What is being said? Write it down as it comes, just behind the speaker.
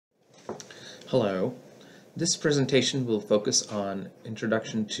Hello. This presentation will focus on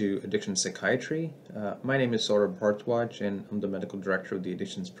Introduction to Addiction Psychiatry. My name is Saurabh Bhardwaj and I'm the Medical Director of the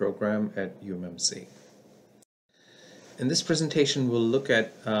Addictions Program at UMMC. In this presentation, we'll look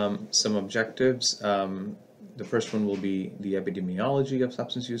at some objectives. The first one will be the epidemiology of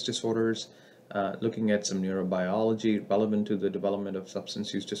substance use disorders, looking at some neurobiology relevant to the development of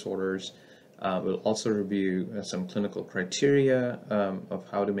substance use disorders. We'll also review some clinical criteria of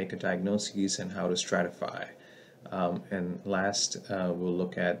how to make a diagnosis and how to stratify. And last, we'll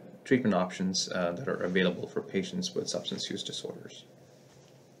look at treatment options that are available for patients with substance use disorders.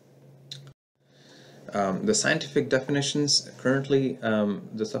 The scientific definitions: currently,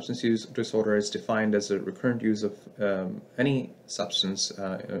 the substance use disorder is defined as a recurrent use of any substance,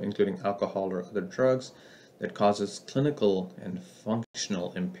 including alcohol or other drugs, that causes clinical and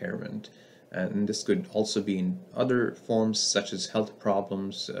functional impairment. And this could also be in other forms such as health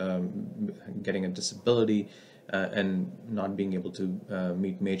problems, getting a disability, and not being able to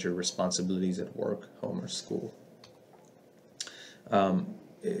meet major responsibilities at work, home, or school.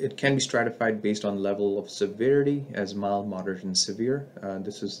 It can be stratified based on level of severity as mild, moderate, and severe.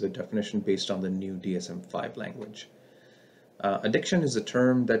 This is the definition based on the new DSM-5 language. Addiction is a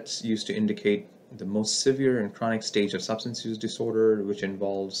term that's used to indicate the most severe and chronic stage of substance use disorder, which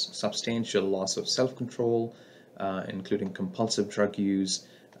involves substantial loss of self-control, including compulsive drug use,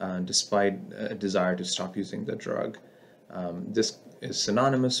 despite a desire to stop using the drug. This is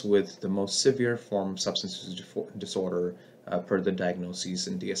synonymous with the most severe form of substance use disorder per the diagnoses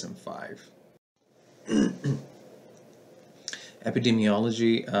in DSM-5.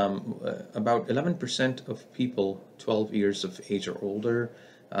 Epidemiology: about 11% of people 12 years of age or older,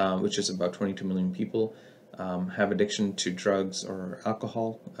 which is about 22 million people, have addiction to drugs or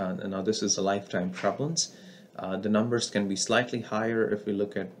alcohol. Now this is a lifetime prevalence. The numbers can be slightly higher if we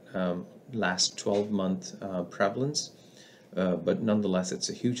look at last 12-month prevalence, but nonetheless it's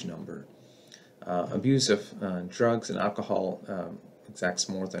a huge number. Abuse of drugs and alcohol exacts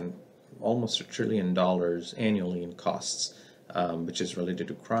more than almost $1 trillion annually in costs, which is related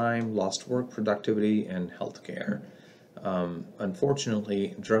to crime, lost work productivity, and healthcare.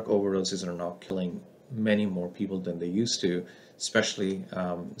 Unfortunately, drug overdoses are now killing many more people than they used to, especially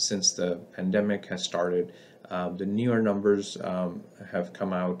since the pandemic has started. The newer numbers have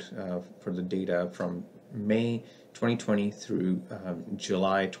come out for the data from May 2020 through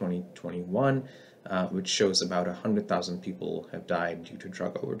July 2021, which shows about 100,000 people have died due to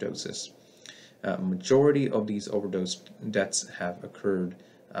drug overdoses. Majority of these overdose deaths have occurred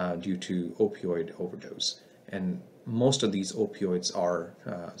due to opioid overdose, and most of these opioids are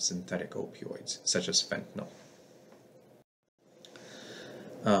synthetic opioids, such as fentanyl.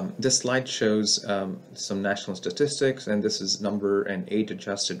 This slide shows some national statistics, and this is number and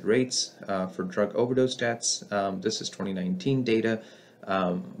age-adjusted rates for drug overdose deaths. This is 2019 data,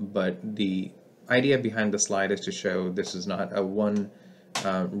 but the idea behind the slide is to show this is not a one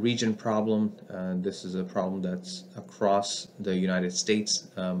region problem. This is a problem that's across the United States.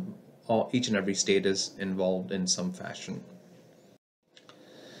 Each and every state is involved in some fashion.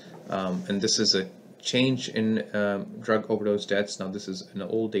 And this is a change in drug overdose deaths. Now this is an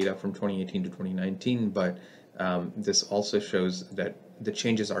old data from 2018 to 2019, but this also shows that the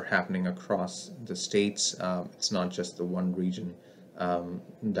changes are happening across the states. It's not just the one region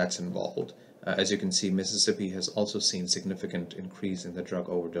that's involved. As you can see, Mississippi has also seen significant increase in the drug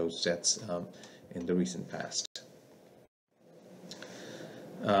overdose deaths in the recent past.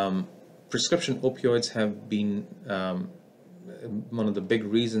 Prescription opioids have been one of the big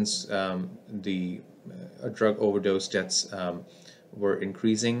reasons the drug overdose deaths were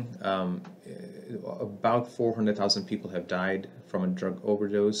increasing. About 400,000 people have died from a drug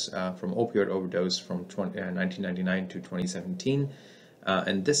overdose, from opioid overdose from 1999 to 2017.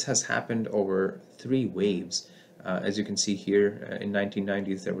 And this has happened over 3 waves. As you can see here, in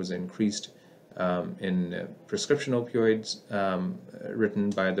 1990s there was an increased in prescription opioids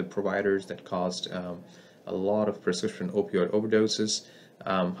written by the providers that caused a lot of prescription opioid overdoses.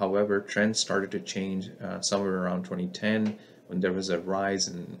 However, trends started to change somewhere around 2010 when there was a rise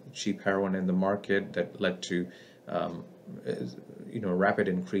in cheap heroin in the market that led to rapid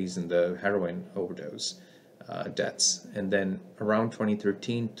increase in the heroin overdose deaths. And then around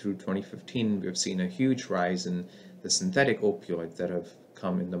 2013 through 2015, we've seen a huge rise in the synthetic opioids that have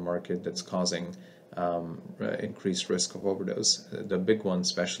come in the market that's causing increased risk of overdose. The big ones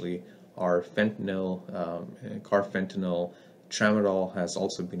especially are fentanyl, carfentanil, tramadol has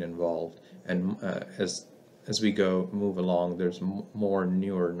also been involved, and as we move along, there's more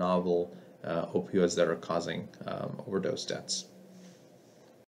newer novel opioids that are causing overdose deaths.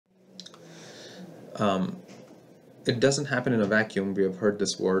 It doesn't happen in a vacuum. We have heard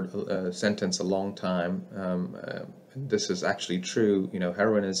this sentence a long time. This is actually true.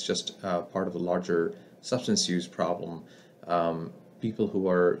 Heroin is just part of a larger substance use problem. People who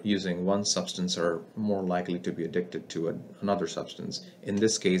are using one substance are more likely to be addicted to another substance. In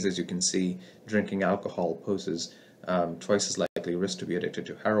this case, as you can see, drinking alcohol poses twice as likely risk to be addicted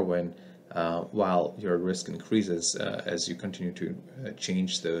to heroin, while your risk increases as you continue to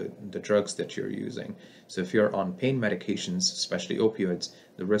change the drugs that you're using. So if you're on pain medications, especially opioids,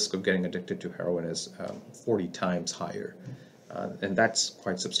 the risk of getting addicted to heroin is 40 times higher, and that's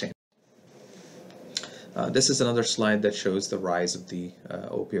quite substantial. This is another slide that shows the rise of the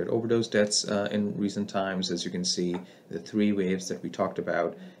opioid overdose deaths in recent times. As you can see, the three waves that we talked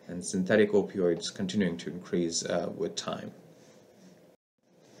about, and synthetic opioids continuing to increase with time.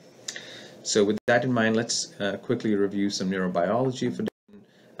 So with that in mind, let's quickly review some neurobiology for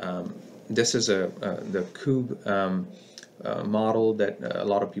addiction. This is the Cube model that a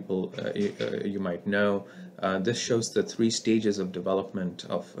lot of people you might know. This shows the three stages of development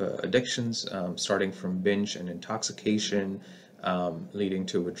of addictions, starting from binge and intoxication, leading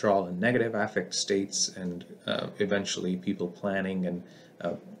to withdrawal and negative affect states, and eventually people planning and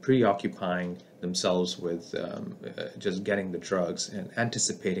preoccupying themselves with just getting the drugs and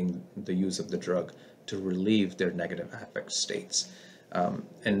anticipating the use of the drug to relieve their negative affect states.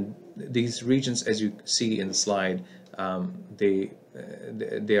 And these regions, as you see in the slide, they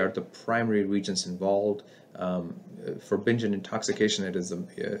are the primary regions involved. For binge and intoxication, it is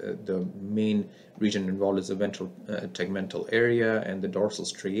the main region involved is the ventral tegmental area and the dorsal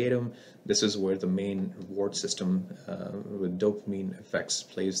striatum. This is where the main reward system with dopamine effects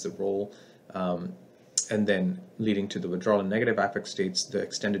plays the role. And then leading to the withdrawal and negative affect states, the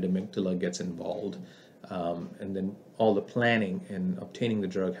extended amygdala gets involved. And then all the planning and obtaining the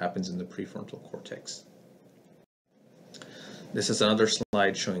drug happens in the prefrontal cortex. This is another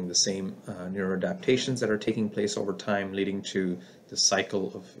slide showing the same neuroadaptations that are taking place over time, leading to the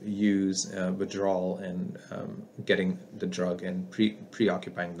cycle of use, withdrawal, and getting the drug and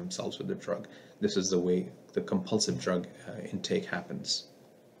preoccupying themselves with the drug. This is the way the compulsive drug intake happens.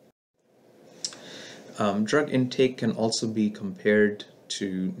 Drug intake can also be compared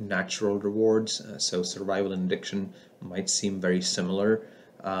to natural rewards, so survival and addiction might seem very similar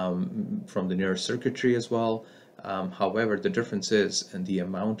from the neurocircuitry as well. However, the difference is in the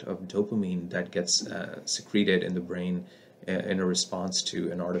amount of dopamine that gets secreted in the brain in a response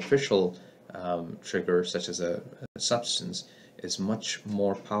to an artificial trigger, such as a substance, is much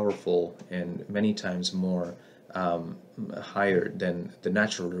more powerful and many times more higher than the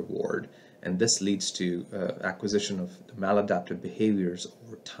natural reward. And this leads to acquisition of maladaptive behaviors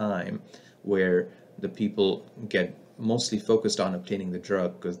over time, where the people get mostly focused on obtaining the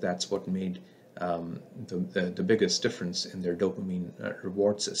drug because that's what made the biggest difference in their dopamine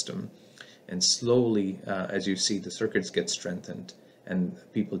reward system. And slowly, as you see, the circuits get strengthened and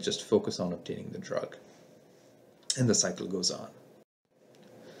people just focus on obtaining the drug. And the cycle goes on.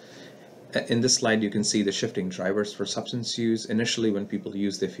 In this slide, you can see the shifting drivers for substance use. Initially, when people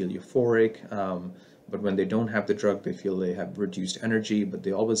use, they feel euphoric, but when they don't have the drug, they feel they have reduced energy, but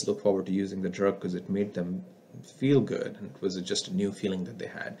they always look forward to using the drug because it made them feel good, and it was just a new feeling that they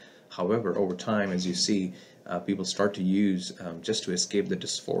had. However, over time, as you see, people start to use just to escape the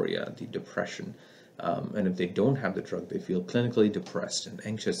dysphoria, the depression, and if they don't have the drug, they feel clinically depressed and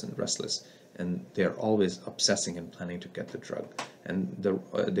anxious and restless, and they're always obsessing and planning to get the drug. And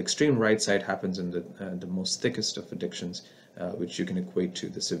the extreme right side happens in the most thickest of addictions, which you can equate to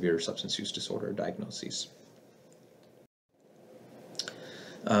the severe substance use disorder diagnoses.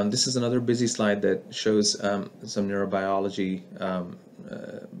 This is another busy slide that shows some neurobiology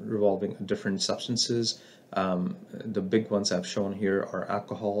revolving different substances. The big ones I've shown here are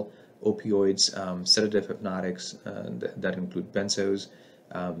alcohol, opioids, sedative hypnotics that include benzos,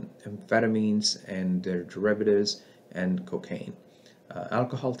 amphetamines and their derivatives, and cocaine.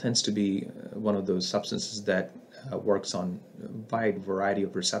 Alcohol tends to be one of those substances that works on a wide variety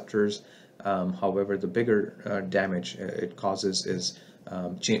of receptors. However, the bigger damage it causes is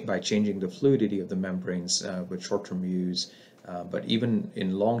by changing the fluidity of the membranes with short-term use. But even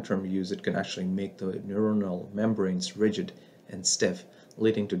in long-term use, it can actually make the neuronal membranes rigid and stiff,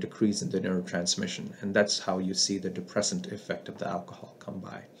 leading to decrease in the neurotransmission. And that's how you see the depressant effect of the alcohol come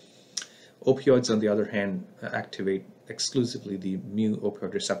by. Opioids, on the other hand, activate exclusively the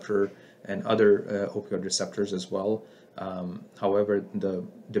mu-opioid receptor and other opioid receptors as well. However, the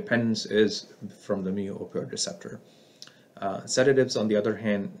dependence is from the mu-opioid receptor. Sedatives, on the other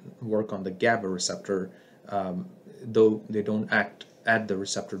hand, work on the GABA receptor, though they don't act at the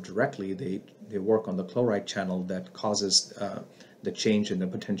receptor directly, they work on the chloride channel that causes the change in the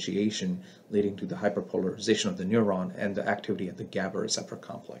potentiation, leading to the hyperpolarization of the neuron and the activity at the GABA receptor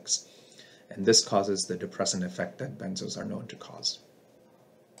complex. And this causes the depressant effect that benzos are known to cause.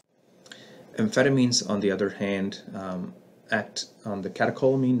 Amphetamines, on the other hand, act on the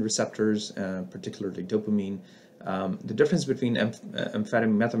catecholamine receptors, particularly dopamine. The difference between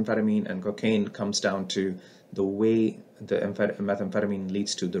methamphetamine and cocaine comes down to the way the methamphetamine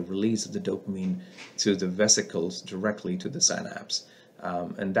leads to the release of the dopamine to the vesicles directly to the synapse.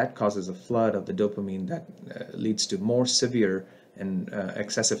 And that causes a flood of the dopamine that leads to more severe and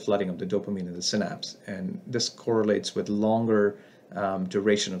excessive flooding of the dopamine in the synapse. And this correlates with longer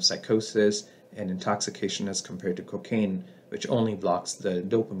duration of psychosis and intoxication as compared to cocaine, which only blocks the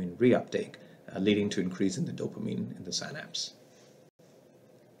dopamine reuptake, leading to increase in the dopamine in the synapse.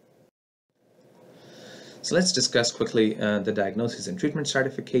 So let's discuss quickly the diagnosis and treatment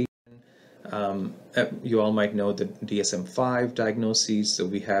stratification. You all might know the DSM-5 diagnoses, so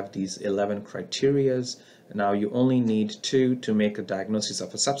we have these 11 criterias. Now you only need 2 to make a diagnosis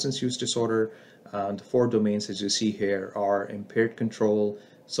of a substance use disorder. The 4 domains, as you see here, are impaired control,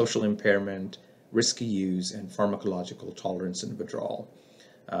 social impairment, risky use, and pharmacological tolerance and withdrawal.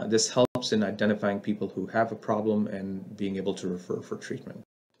 This helps in identifying people who have a problem and being able to refer for treatment.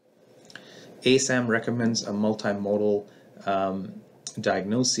 ASAM recommends a multimodal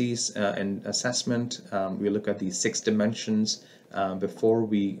diagnosis and assessment. We look at these 6 dimensions before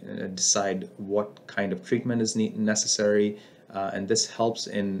we decide what kind of treatment is necessary, and this helps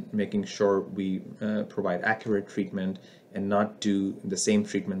in making sure we provide accurate treatment and not do the same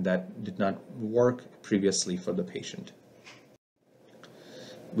treatment that did not work previously for the patient.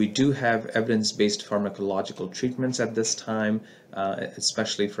 We do have evidence-based pharmacological treatments at this time,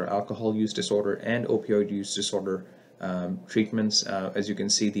 especially for alcohol use disorder and opioid use disorder treatments. As you can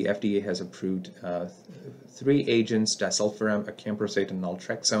see, the FDA has approved 3 agents: disulfiram, acamprosate, and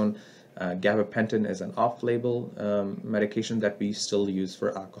naltrexone. Gabapentin is an off-label medication that we still use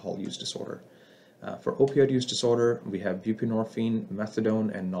for alcohol use disorder. For opioid use disorder, we have buprenorphine,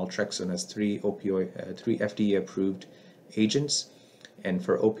 methadone, and naltrexone as 3 FDA-approved agents. And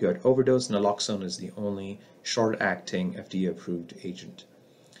for opioid overdose, naloxone is the only short-acting FDA-approved agent.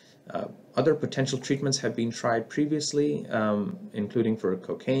 Other potential treatments have been tried previously, including for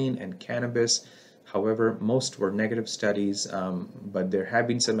cocaine and cannabis. However, most were negative studies, but there have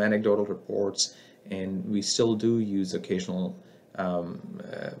been some anecdotal reports, and we still do use occasional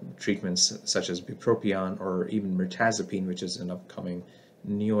treatments such as bupropion or even mirtazapine, which is an upcoming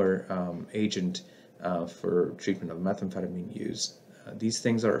newer agent for treatment of methamphetamine use. These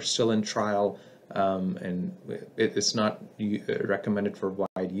things are still in trial, and it's not recommended for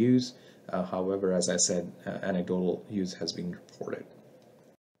wide use. However, as I said, anecdotal use has been reported.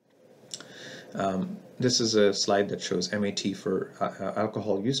 This is a slide that shows MAT for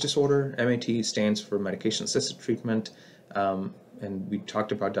alcohol use disorder. MAT stands for medication-assisted treatment, and we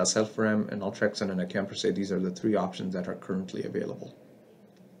talked about disulfiram and naltrexone and acamprosate. These are the 3 options that are currently available.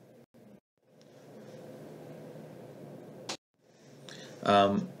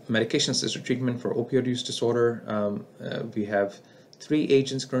 Medication-assisted treatment for opioid use disorder. We have 3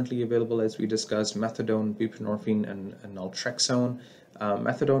 agents currently available, as we discussed: methadone, buprenorphine, and naltrexone.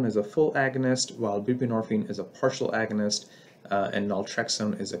 Methadone is a full agonist, while buprenorphine is a partial agonist, and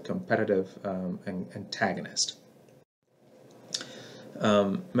naltrexone is a competitive antagonist.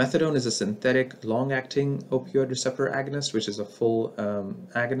 Methadone is a synthetic long-acting opioid receptor agonist, which is a full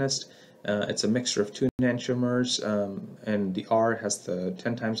agonist. It's a mixture of 2 enantiomers, and the R has the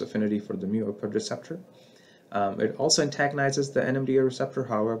 10 times affinity for the mu opioid receptor. It also antagonizes the NMDA receptor.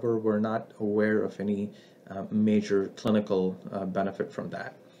 However, we're not aware of any major clinical benefit from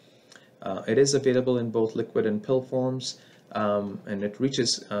that. It is available in both liquid and pill forms, and it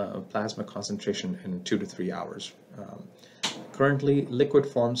reaches plasma concentration in 2 to 3 hours. Currently, liquid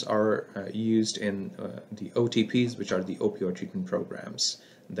forms are used in the OTPs, which are the opioid treatment programs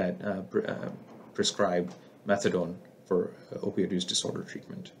that prescribe methadone for opioid use disorder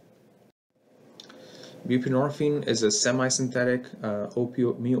treatment. Buprenorphine is a semi-synthetic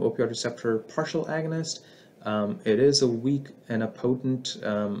mu opioid receptor partial agonist. It is a weak and a potent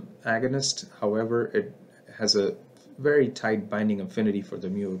agonist. However, it has a very tight binding affinity for the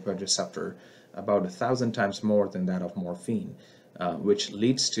mu opioid receptor, about 1,000 times more than that of morphine, which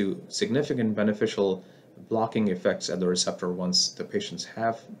leads to significant beneficial blocking effects at the receptor once the patients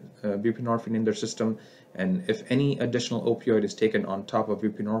have buprenorphine in their system. And if any additional opioid is taken on top of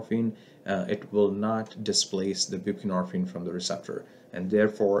buprenorphine, it will not displace the buprenorphine from the receptor, and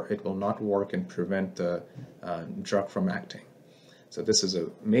therefore it will not work and prevent the drug from acting. So this is a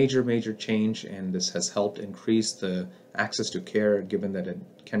major change, and this has helped increase the access to care, given that it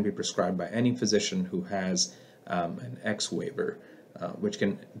can be prescribed by any physician who has an X waiver, which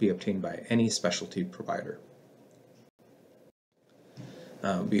can be obtained by any specialty provider.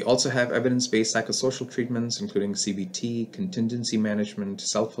 We also have evidence-based psychosocial treatments, including CBT, contingency management,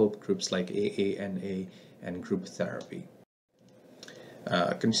 self-help groups like AANA, and group therapy.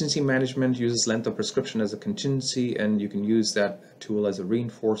 Contingency management uses length of prescription as a contingency, and you can use that tool as a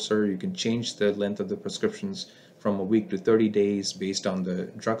reinforcer. You can change the length of the prescriptions from a week to 30 days based on the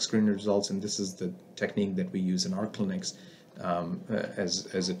drug screen results, and this is the technique that we use in our clinics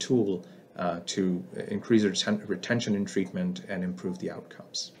as a tool to increase retention in treatment and improve the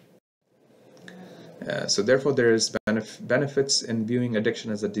outcomes. So therefore, there is benefits in viewing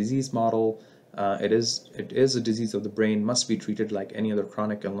addiction as a disease model. It is a disease of the brain, must be treated like any other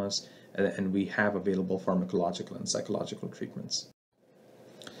chronic illness, and we have available pharmacological and psychological treatments.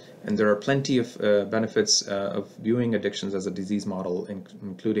 And there are plenty of benefits of viewing addictions as a disease model,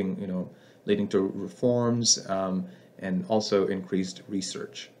 including leading to reforms and also increased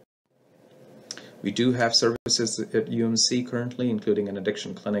research. We do have services at UMC currently, including an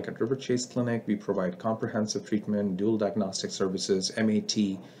addiction clinic at River Chase Clinic. We provide comprehensive treatment, dual diagnostic services, MAT,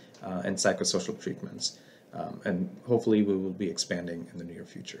 and psychosocial treatments. And hopefully we will be expanding in the near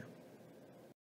future.